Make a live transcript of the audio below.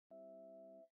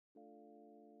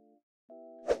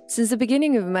Since the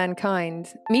beginning of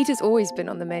mankind, meat has always been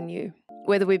on the menu,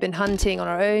 whether we've been hunting on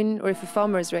our own or if a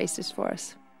farmer has raised it for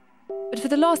us. But for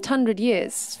the last 100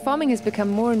 years, farming has become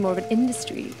more and more of an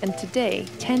industry, and today,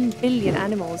 10 billion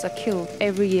animals are killed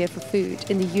every year for food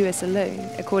in the US alone,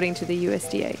 according to the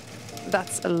USDA.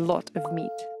 That's a lot of meat.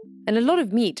 And a lot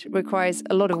of meat requires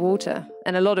a lot of water,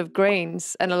 and a lot of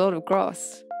grains, and a lot of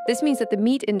grass. This means that the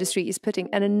meat industry is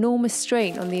putting an enormous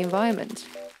strain on the environment.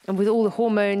 And with all the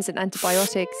hormones and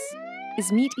antibiotics,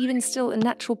 is meat even still a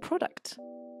natural product?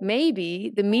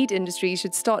 Maybe the meat industry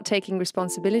should start taking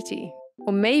responsibility.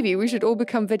 Or maybe we should all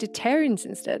become vegetarians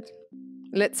instead.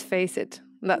 Let's face it,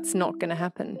 that's not going to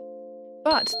happen.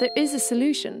 But there is a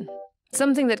solution.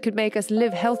 Something that could make us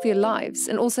live healthier lives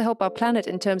and also help our planet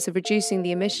in terms of reducing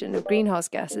the emission of greenhouse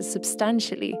gases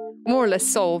substantially, more or less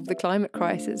solve the climate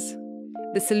crisis.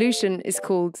 The solution is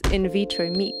called in vitro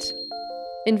meat.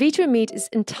 In vitro meat is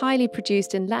entirely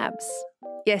produced in labs.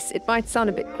 Yes, it might sound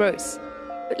a bit gross,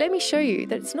 but let me show you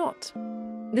that it's not.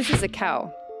 This is a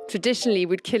cow. Traditionally,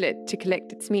 we'd kill it to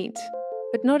collect its meat,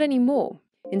 but not anymore.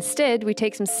 Instead, we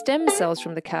take some stem cells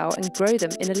from the cow and grow them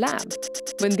in a lab.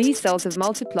 When these cells have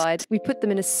multiplied, we put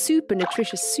them in a super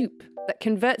nutritious soup that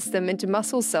converts them into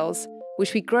muscle cells,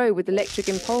 which we grow with electric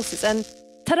impulses, and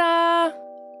ta-da!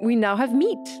 We now have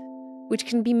meat, which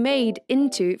can be made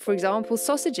into, for example,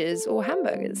 sausages or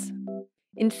hamburgers.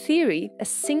 In theory, a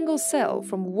single cell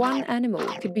from one animal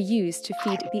could be used to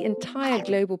feed the entire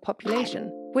global population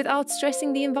without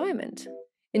stressing the environment.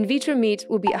 In vitro meat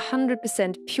will be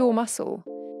 100% pure muscle.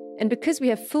 And because we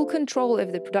have full control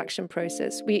over the production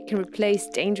process, we can replace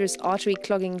dangerous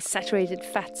artery-clogging saturated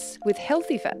fats with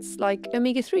healthy fats like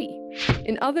omega-3.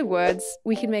 In other words,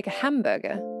 we can make a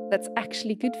hamburger that's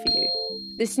actually good for you.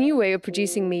 This new way of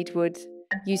producing meat would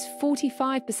use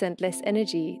 45% less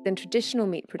energy than traditional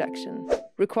meat production,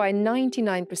 require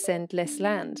 99% less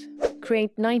land,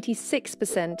 create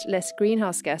 96% less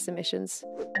greenhouse gas emissions,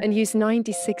 and use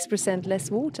 96%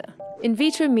 less water. In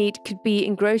vitro meat could be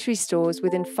in grocery stores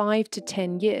within 5 to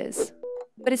 10 years.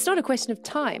 But it's not a question of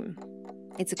time.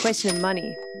 It's a question of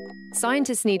money.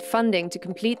 Scientists need funding to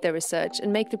complete their research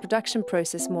and make the production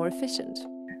process more efficient.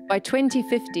 By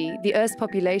 2050, the Earth's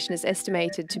population is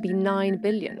estimated to be 9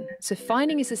 billion, so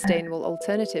finding a sustainable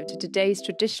alternative to today's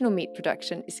traditional meat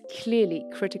production is clearly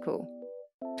critical.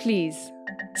 Please,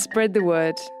 spread the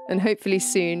word, and hopefully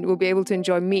soon we'll be able to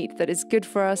enjoy meat that is good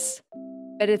for us,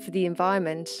 better for the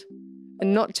environment,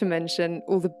 and not to mention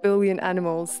all the billion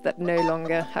animals that no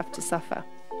longer have to suffer.